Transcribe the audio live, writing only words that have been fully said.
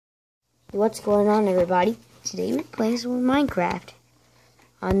What's going on, everybody? Today we're playing some Minecraft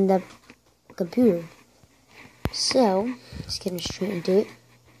on the computer. So, let's get straight into it.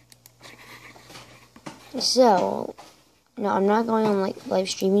 So, no, I'm not going on like live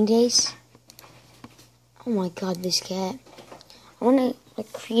streaming days. Oh my god, this cat. I want to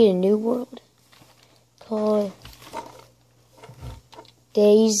create a new world called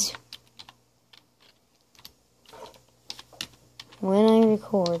Days When I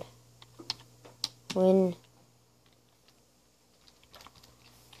Record. When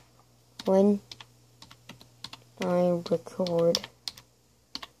I record.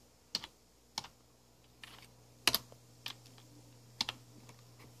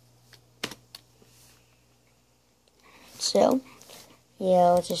 So, yeah,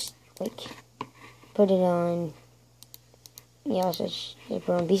 I'll just put it on. Yeah, I'll just put it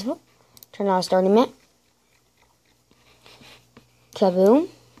on peaceful. Turn on starting map. Kaboom.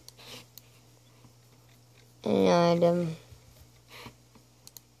 And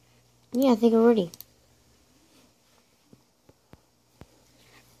yeah, I think we're ready.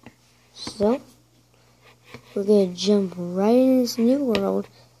 So, we're gonna jump right in this new world.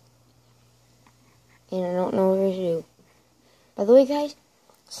 And I don't know what to do. By the way, guys,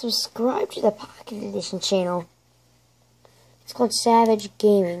 subscribe to the Pocket Edition channel. It's called Savage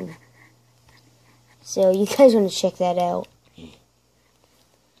Gaming. So, you guys want to check that out.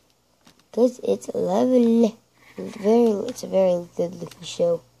 Because it's lovely. It's a very good looking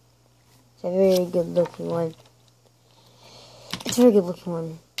show. It's a very good looking one. It's a very good looking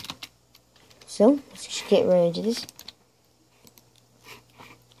one. So, let's just get right into this.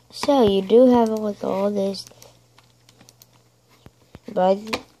 So, you do have all this. But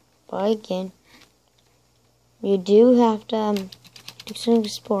again, you do have to do some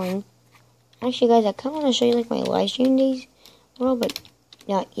exploring. Actually, guys, I kind of want to show you my live stream days world, but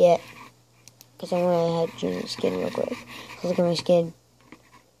not yet. Because I'm going to change the skin real quick. Look at my skin.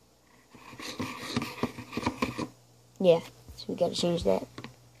 Yeah, so we got to change that.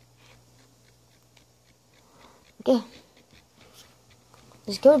 Okay.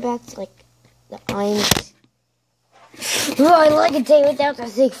 Let's go back to the islands. Oh, I like a day without the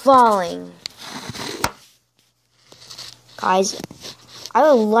thing falling. Guys, I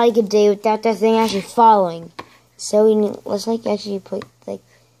would like a day without that thing actually falling. So let's actually put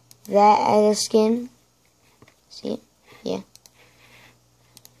that as a skin. See it? Yeah.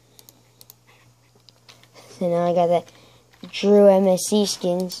 So now I got that Drew MSC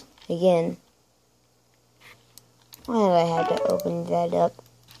skins again. Why did I have to open that up?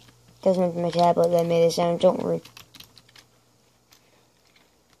 Doesn't have my tablet that made it sound. Don't worry.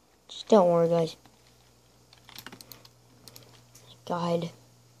 Just don't worry, guys. Guide.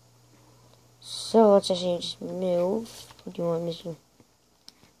 So let's actually just move. What do you want me to do?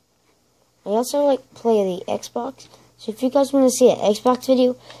 I also play the Xbox. So if you guys want to see an Xbox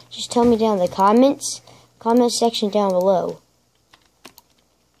video, just tell me down in the comment section down below.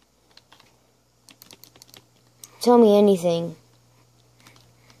 Tell me anything.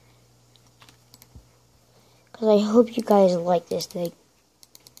 Because I hope you guys like this thing.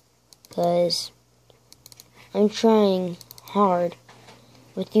 Because I'm trying hard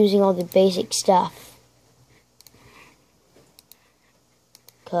with using all the basic stuff.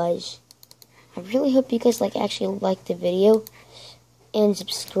 Because I really hope you guys actually like the video and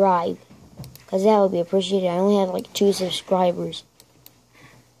subscribe. Because that would be appreciated. I only have 2 subscribers.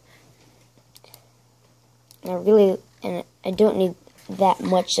 And I don't need that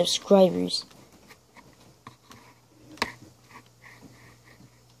much subscribers.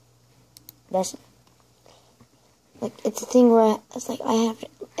 That's it's a thing where I have to,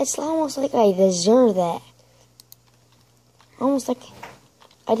 it's almost like I deserve that. Almost like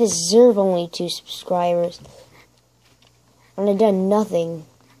I deserve only 2 subscribers. And I've done nothing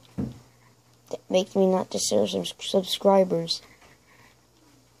that makes me not deserve some subscribers.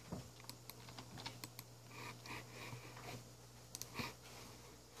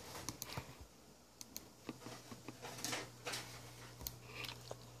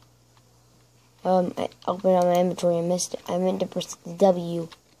 I opened up my inventory and missed it. I meant to press the W.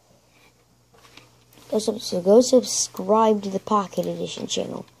 So go subscribe to the Pocket Edition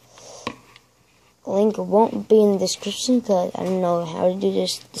channel. Link won't be in the description because I don't know how to do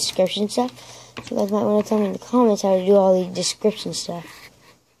this description stuff. So you guys might want to tell me in the comments how to do all the description stuff.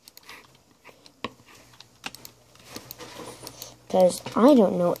 Because I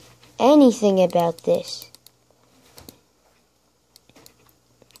don't know anything about this.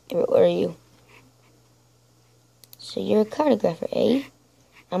 What are you? So you're a cartographer, eh?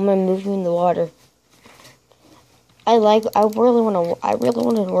 I'm gonna move you in the water. I really want to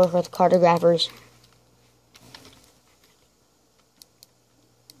work with cartographers.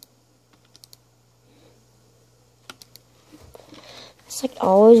 It's like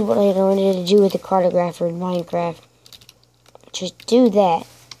always what I wanted to do with the cartographer in Minecraft. Just do that.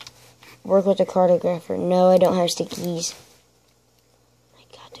 Work with the cartographer. No, I don't have stickies. My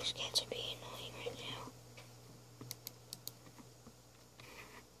God, those cats are being annoying right now.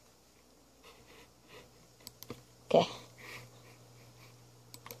 Okay.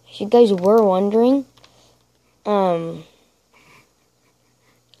 If you guys were wondering, I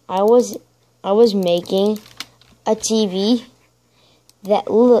was making a TV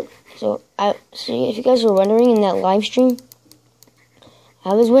that looked so if you guys were wondering in that live stream,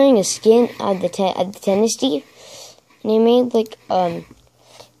 I was wearing a skin at the tennis Steve, and I made like a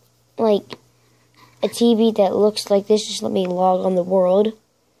TV that looks like this. Just let me log on the world,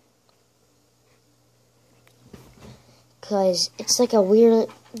 cause it's like a weird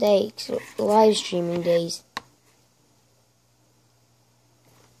day, so live streaming days.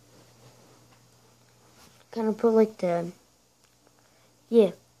 Kind of put like the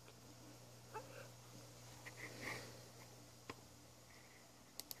yeah.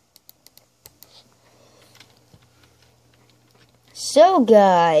 So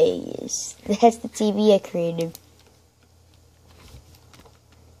guys, that's the TV I created.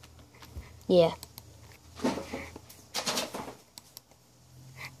 Yeah.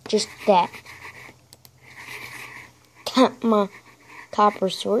 Just that. My copper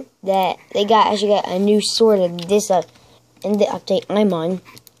sword that they actually got a new sword in this in the update I'm on.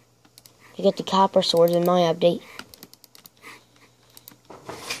 They got the copper swords in my update.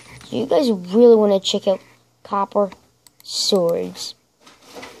 So you guys really want to check out copper swords,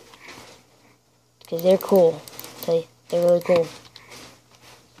 because they're cool. I'll tell you, they're really cool.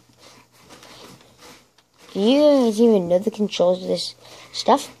 Do you guys even know the controls of this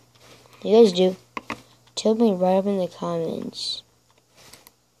stuff? If you guys do, tell me right up in the comments.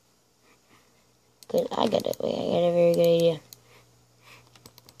 Cause I got a very good idea.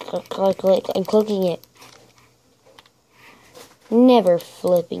 Click, I'm clicking it. Never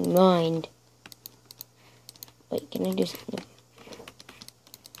flipping mind. Wait, can I do something?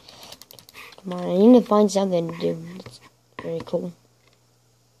 Come on, I need to find something to do. That's very cool.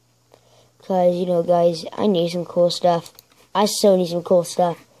 Because, you know, guys, I need some cool stuff. I so need some cool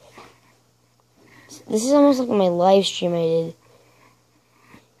stuff. This is almost like my live stream I did.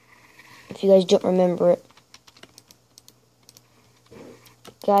 If you guys don't remember it.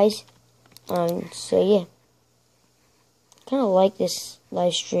 Guys, so yeah. Kind of like this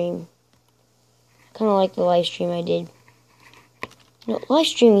live stream. Kind of like the live stream I did. You know, live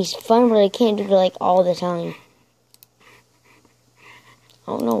streaming is fun, but I can't do it like all the time.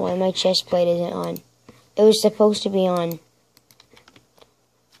 I don't know why my chest plate isn't on. It was supposed to be on.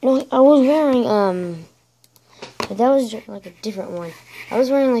 No, I was wearing, but that was like a different one. I was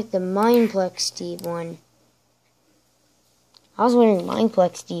wearing like the Mineplex Steve one. I was wearing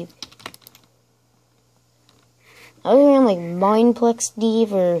Mineplex Steve. I was wearing like Mineplex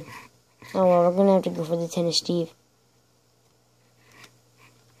Steve or... Oh well, we're gonna have to go for the tennis Steve.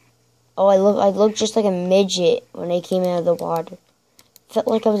 Oh, I looked just like a midget when I came out of the water. Felt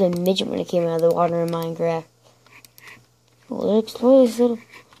like I was a midget when I came out of the water in Minecraft. Oh, it looks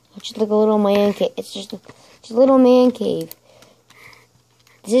just like a little man cave. It's just a little man cave.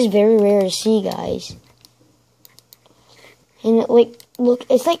 This is very rare to see, guys. And like, look,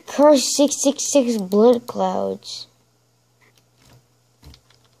 it's like Curse 666 blood clouds.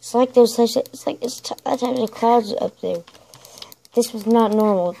 It's like those types. That type of clouds up there. This was not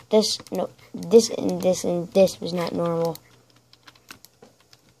normal. This and this was not normal.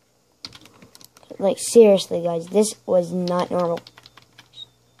 Like seriously, guys, this was not normal.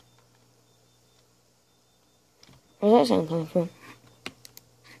 Where's that sound coming from?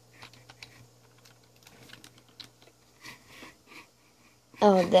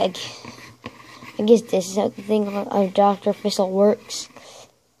 Oh, I guess this is how the thing of Dr. Fizzle works.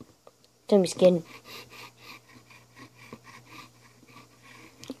 Don't be scared.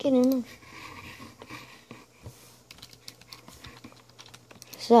 Okay, never mind.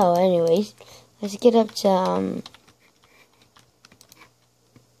 So, anyways, let's get up to,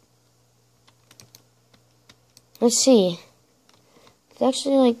 let's see. Let's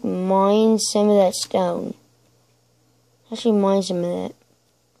actually, like, mine some of that stone. Actually, mine some of that.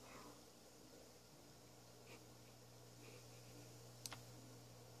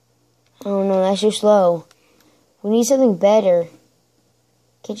 Oh no, that's too slow. We need something better.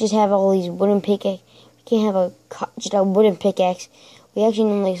 Can't just have all these wooden pickaxe. We can't have just a wooden pickaxe. We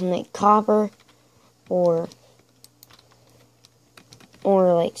actually need like some like copper or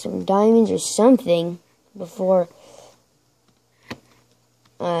or like some diamonds or something before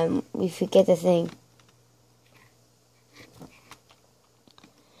we forget the thing.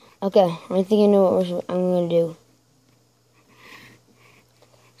 Okay, I think I know what I'm going to do.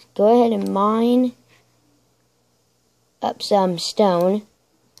 Go ahead and mine up some stone.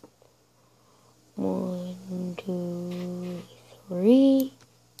 1, 2, 3.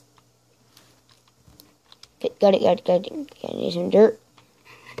 Okay, got it. I need some dirt.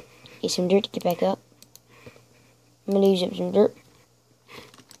 Need some dirt to get back up. I'm going to use up some dirt.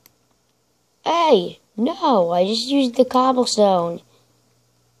 Hey! No, I just used the cobblestone.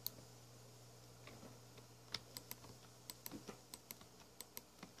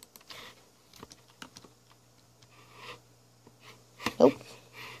 Nope.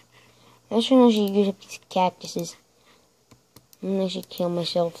 I should use up these cactuses. I should kill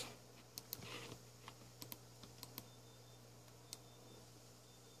myself.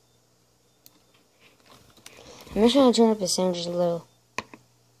 I'm just going to turn up the sound just a little.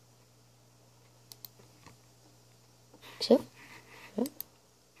 So.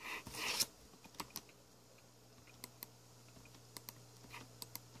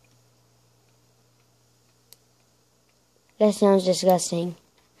 That sounds disgusting.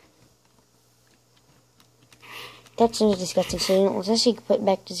 That sounds disgusting. So let's actually put it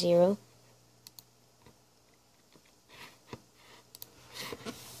back to 0.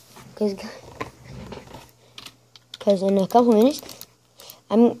 Because in a couple minutes,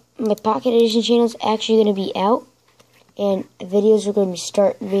 my Pocket Edition channel is actually going to be out, and videos are going to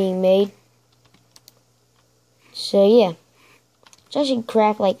start being made. So yeah, so I should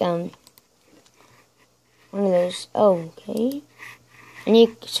craft like one of those. Oh, okay. I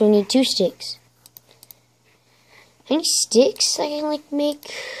need 2 sticks. Any sticks I can like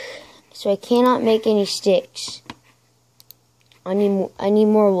make? So I cannot make any sticks. I need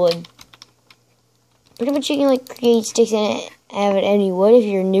more wood. Pretty much you can like create sticks and have any wood if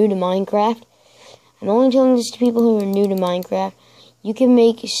you're new to Minecraft. I'm only telling this to people who are new to Minecraft. You can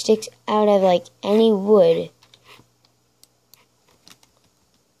make sticks out of like any wood.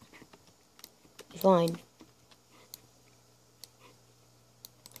 Fine.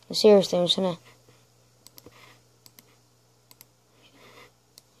 Seriously, I'm just gonna.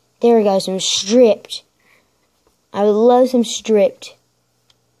 There we go, some stripped. I would love some stripped.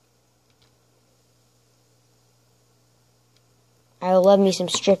 I would love me some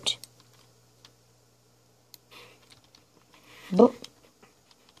stripped. Boop.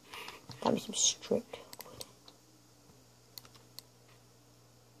 Got me some stripped.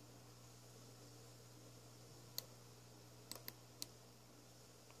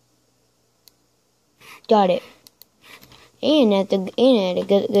 Got it. And at a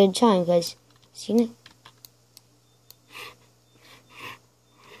good time, cause see it?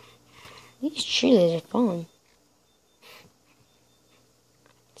 These trees are fun.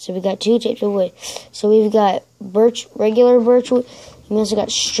 So we got 2 types of wood. So we've got regular birch wood, and we also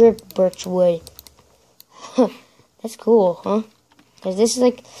got stripped birch wood. That's cool, huh? Cause this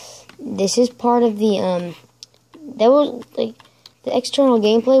is part of the that was like the external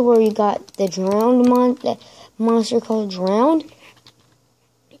gameplay where you got the drowned monster called Drowned,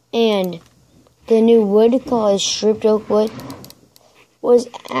 and the new wood called stripped oak wood was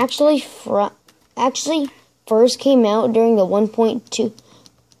actually first came out during the 1.2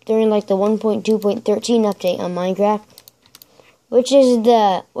 like the 1.2.13 update on Minecraft, which was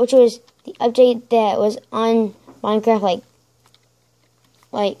the update that was on Minecraft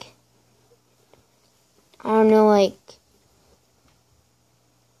like I don't know, like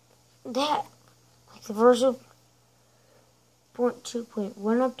that, like the version 0.2.1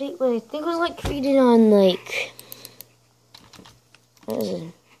 update, but I think it was like created on like, what was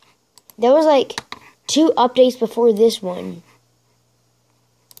it? There was like 2 updates before this one.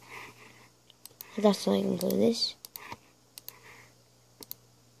 That's why I can go to this.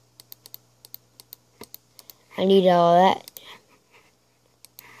 I need all that.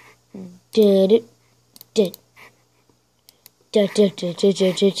 DK.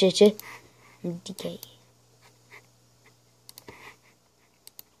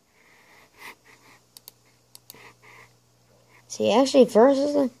 See, actually, first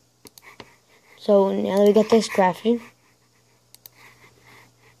is the. So now that we got this crafted.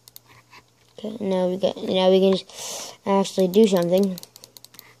 Okay, now we can just actually do something.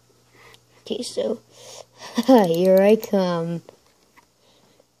 Okay, so here I come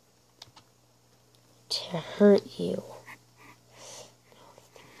to hurt you.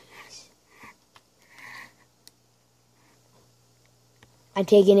 I'm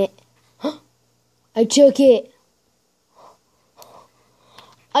taking it. I took it.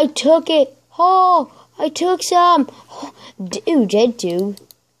 I took it. Oh, I took some. Oh, ooh, dead tube.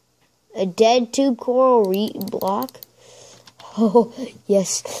 A dead tube coral reef block. Oh,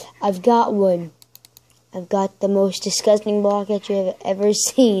 yes, I've got one. I've got the most disgusting block that you have ever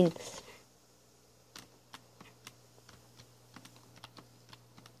seen.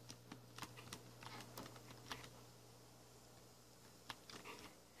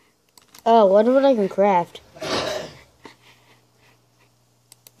 Oh, what would I can craft?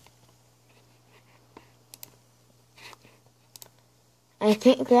 I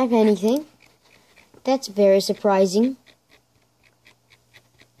can't craft anything. That's very surprising.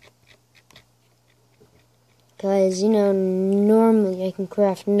 Because, you know, normally I can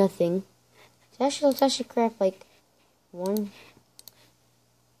craft nothing. So actually, let's actually craft like 1,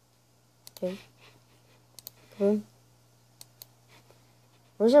 2, 3.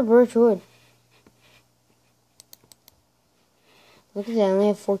 Where's our birch wood? Look at that, I only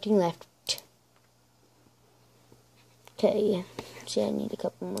have 14 left. Okay, see, I need a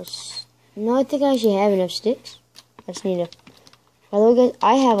couple more. No, I think I actually have enough sticks. I just need to. By the way, guys,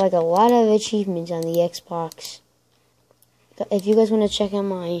 I have like a lot of achievements on the Xbox. If you guys want to check out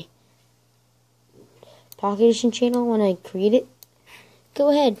my Pocket Edition channel when I create it, go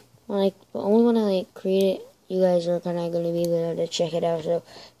ahead. Only when I create it, you guys are kind of going to be able to check it out. So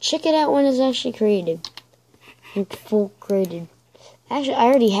check it out when it's actually created, full created. Actually, I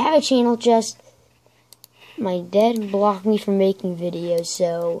already have a channel. Just my dad blocked me from making videos.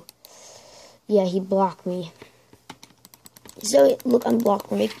 So yeah, he blocked me. So look, I'm blocked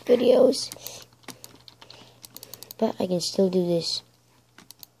from making videos, but I can still do this.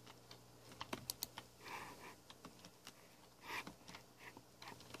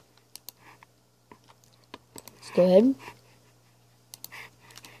 Let's go ahead.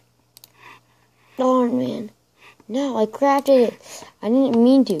 Darn, man. No, I crafted it. I didn't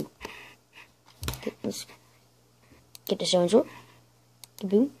mean to. Okay, let's get the stone sword.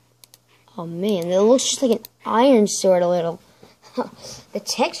 Boom. Oh man, it looks just like an iron sword a little. The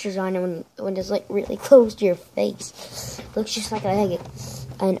textures on it when it's like really close to your face, looks just like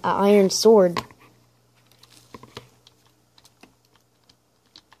an iron sword.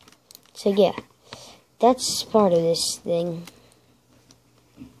 So yeah, that's part of this thing.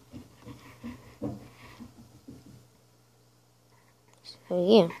 So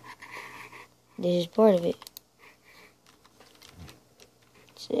yeah, this is part of it.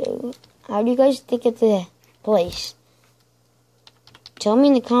 So how do you guys think of the place? Tell me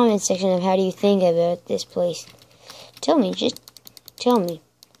in the comment section of how do you think about this place. Tell me, just tell me.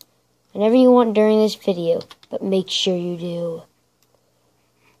 Whenever you want during this video, but make sure you do.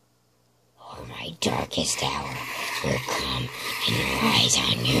 Or my darkest hour will come and rise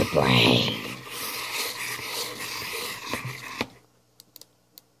on your brain.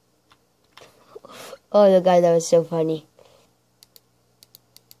 Oh, the guy, that was so funny.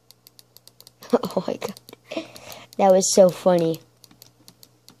 Oh my god. That was so funny.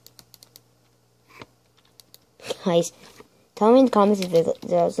 Guys, tell me in the comments if that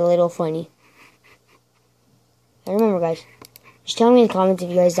was a little funny. I remember, guys. Just tell me in the comments if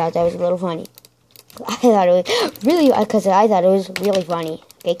you guys thought that was a little funny. I thought it was really, because I thought it was really funny.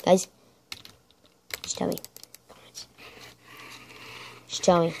 Okay, guys? Just tell me. Comments. Just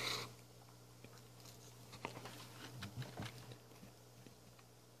tell me.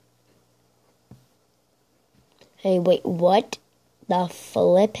 Hey, wait, what the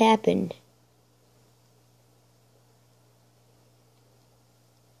flip happened?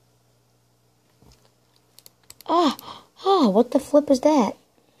 Oh, what the flip is that?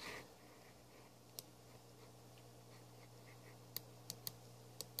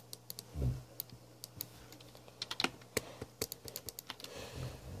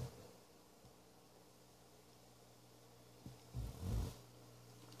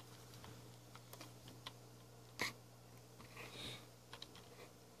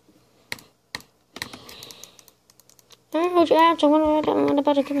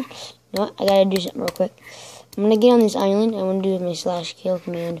 No, I gotta do something real quick. I'm gonna get on this island. I want to do my /kill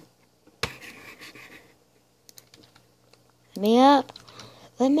command. Let me up.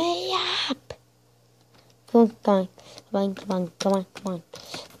 Let me up. Come on, come on, come on, come on, come on.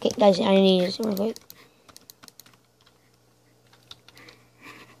 Okay, guys, I need this real quick.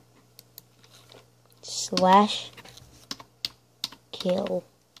 /kill.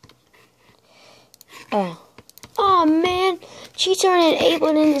 Oh man, cheats aren't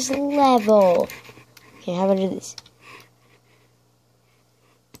enabled in this level. Okay, how about I do this?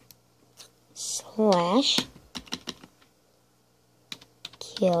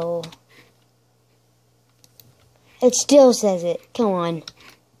 /kill. It still says it. Come on.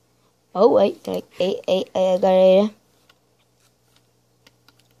 Oh, wait. I got it.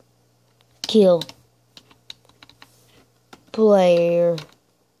 Kill. Player.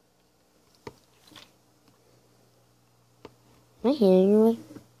 Am I hearing you right?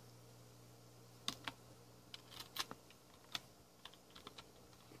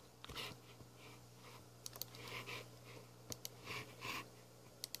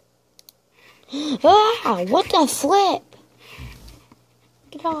 Ah! What the flip?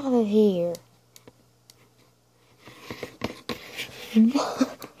 Get off of here.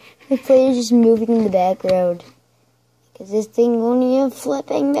 The player's just moving in the background. Because this thing won't even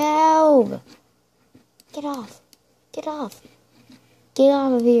flipping move. Get off. Get off. Get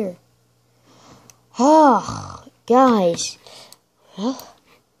out of here. Oh, guys. Well,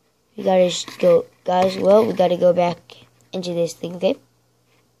 we gotta just go. Guys, well, we gotta go back into this thing, okay?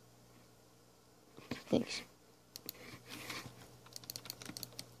 Thanks.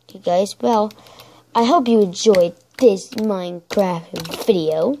 Okay, guys, well, I hope you enjoyed this Minecraft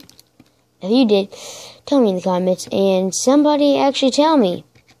video. If you did, tell me in the comments, and somebody actually tell me.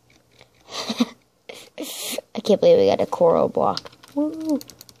 I can't believe we got a coral block. Woo.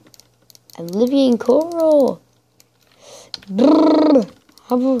 I'm living in coral. Brrr.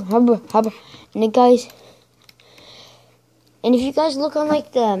 Hubba, hubba, hubba. And then, guys, and if you guys look on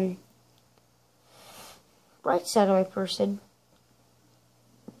like the right side of my person,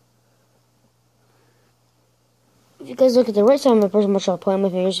 if you guys look at the right side of my person, which I'll point on my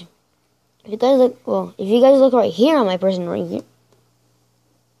fingers. If you guys look, well, if you guys look right here on my person, right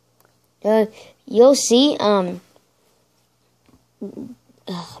here, you'll see, oh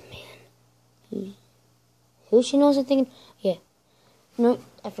man, who she knows I'm thinking? Yeah, no,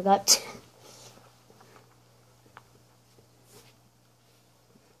 I forgot.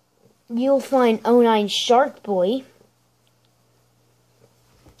 You'll find 09 Shark Boy,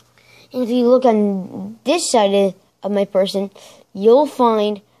 and if you look on this side of my person, you'll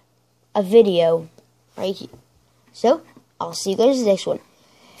find a video right here. So, I'll see you guys in the next one.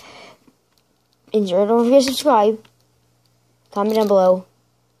 And don't forget to subscribe, comment down below,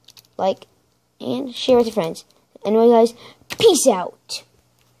 like, and share with your friends. Anyway, guys, peace out.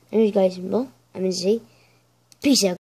 Anyway, guys, well, I'm going to say peace out.